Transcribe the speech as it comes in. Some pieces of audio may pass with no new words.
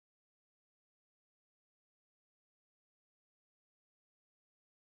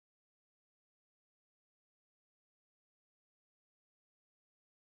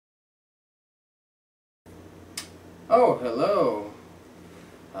Oh, hello.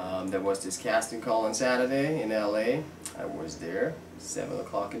 There was this casting call on Saturday in LA. I was there, 7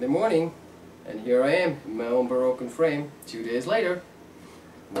 o'clock in the morning, and here I am in my own Baroque frame 2 days later.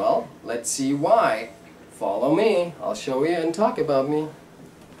 Well, let's see why. Follow me, I'll show you and talk about me.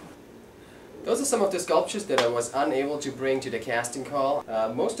 Those are some of the sculptures that I was unable to bring to the casting call.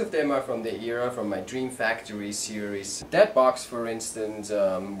 Most of them are from the era from my Dream Factory series. That box, for instance,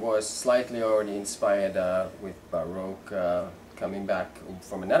 was slightly already inspired with Baroque, coming back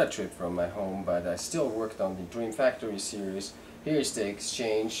from another trip from my home, but I still worked on the Dream Factory series. Here's the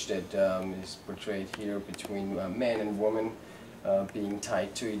exchange that is portrayed here between man and woman being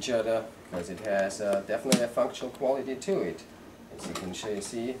tied to each other, because it has definitely a functional quality to it. As you can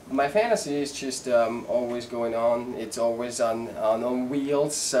see, my fantasy is just always going on. It's always on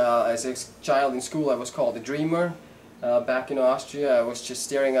wheels. As a child in school, I was called a dreamer. Back in Austria, I was just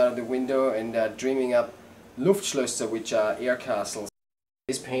staring out of the window and dreaming up Luftschlösser, which are air castles.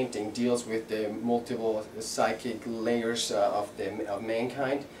 This painting deals with the multiple psychic layers of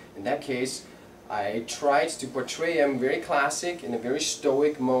mankind. In that case, I tried to portray them very classic in a very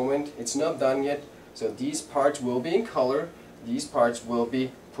stoic moment. It's not done yet, so these parts will be in color. These parts will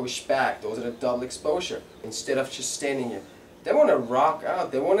be pushed back. Those are the double exposure. Instead of just standing here, they want to rock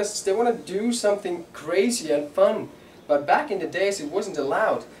out. They want to do something crazy and fun. But back in the days, it wasn't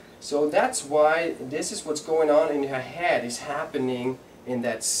allowed. So that's why this is what's going on in your head is happening in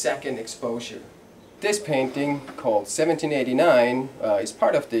that second exposure. This painting, called 1789, is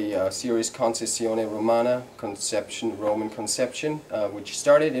part of the series Concessione Romana, Roman Conception, which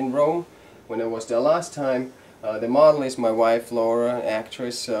started in Rome when I was there last time. The model is my wife, Laura,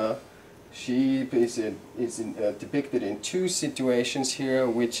 actress. She is depicted in two situations here,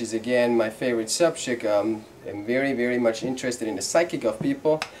 which is again my favorite subject. I'm very much interested in the psychic of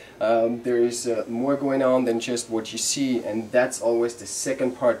people. There is more going on than just what you see, and that's always the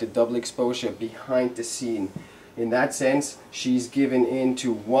second part, the double exposure behind the scene. In that sense, she's given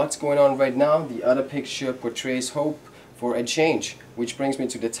into what's going on right now. The other picture portrays hope for a change, which brings me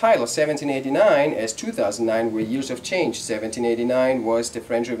to the title. 1789 as 2009 were years of change. 1789 was the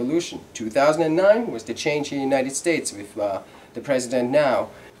French Revolution. 2009 was the change in the United States with the president now.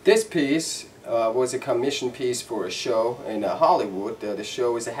 This piece was a commission piece for a show in Hollywood. The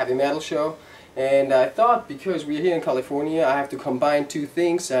show is a heavy metal show, and I thought, because we're here in California, I have to combine two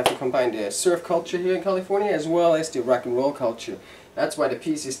things. I have to combine the surf culture here in California as well as the rock and roll culture. That's why the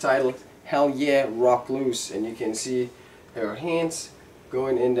piece is titled Hell Yeah, Rock Loose, and you can see her hands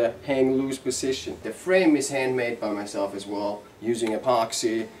going in the hang loose position. The frame is handmade by myself as well, using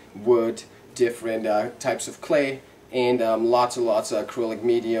epoxy, wood, different types of clay, and lots and lots of acrylic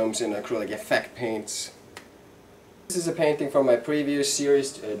mediums and acrylic effect paints. This is a painting from my previous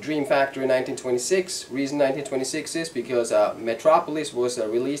series, Dream Factory 1926. Reason 1926 is because Metropolis was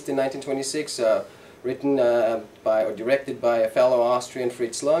released in 1926, written by or directed by a fellow Austrian,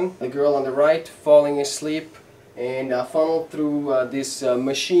 Fritz Lang. The girl on the right falling asleep and funneled through this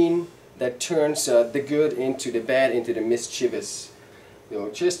machine that turns the good into the bad, into the mischievous. You know,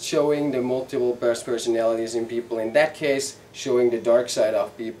 just showing the multiple personalities in people. In that case, showing the dark side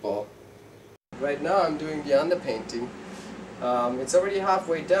of people. Right now I'm doing the underpainting. It's already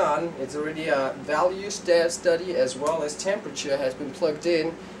halfway done. It's already a value study as well as temperature has been plugged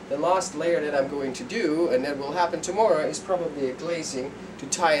in. The last layer that I'm going to do, and that will happen tomorrow, is probably a glazing to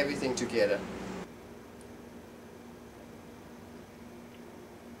tie everything together.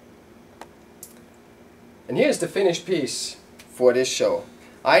 And here's the finished piece for this show.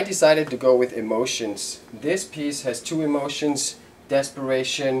 I decided to go with emotions. This piece has two emotions: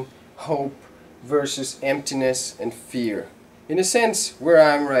 desperation, hope, versus emptiness and fear. In a sense, where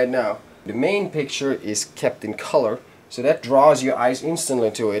I am right now. The main picture is kept in color, so that draws your eyes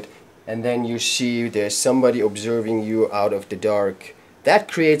instantly to it, and then you see there's somebody observing you out of the dark. That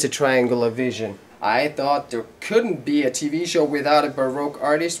creates a triangular vision. I thought there couldn't be a TV show without a Baroque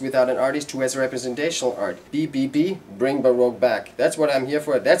artist, without an artist who has representational art. BBB, bring Baroque back. That's what I'm here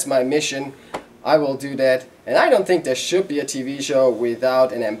for. That's my mission. I will do that. And I don't think there should be a TV show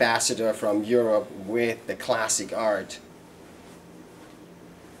without an ambassador from Europe with the classic art.